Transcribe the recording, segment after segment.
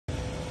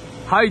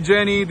Hi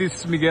Jenny, this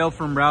is Miguel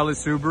from Raleigh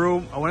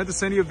Subaru. I wanted to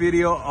send you a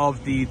video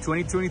of the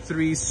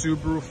 2023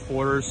 Subaru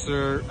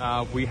Forester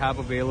we have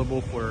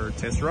available for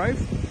test drive.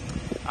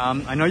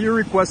 I know you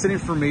requested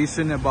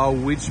information about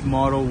which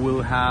model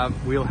will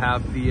have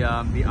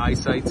the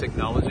eyesight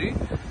technology.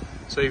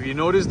 So if you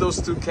notice those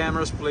two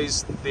cameras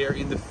placed there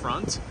in the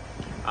front,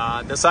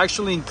 that's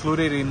actually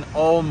included in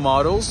all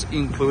models,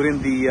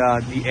 including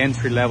the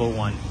entry-level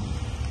one.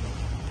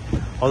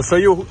 I'll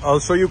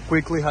show you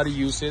quickly how to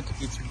use it.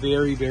 It's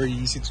very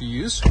easy to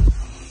use.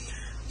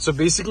 So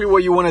basically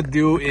what you want to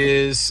do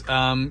is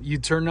you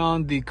turn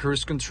on the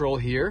cruise control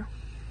here,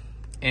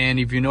 and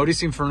if you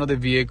notice in front of the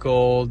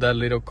vehicle that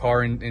little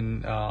car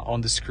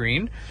on the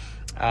screen,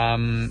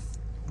 in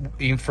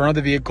front of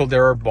the vehicle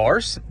there are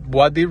bars.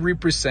 What they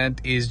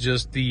represent is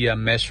just the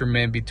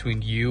measurement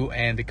between you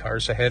and the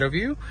cars ahead of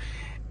you,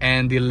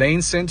 and the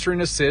lane centering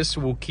assist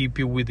will keep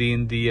you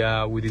within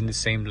the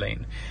same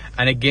lane.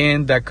 And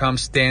again, that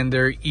comes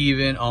standard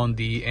even on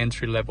the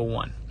entry-level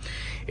one.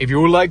 If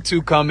you would like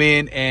to come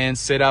in and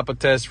set up a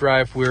test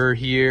drive, we're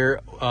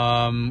here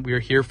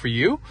for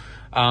you.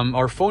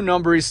 Our phone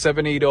number is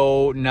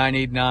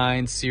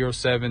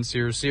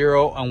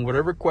 780-989-0700, and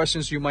whatever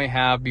questions you might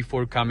have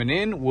before coming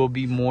in, we'll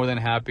be more than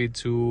happy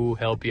to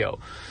help you out.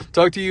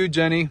 Talk to you,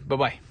 Jenny.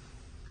 Bye-bye.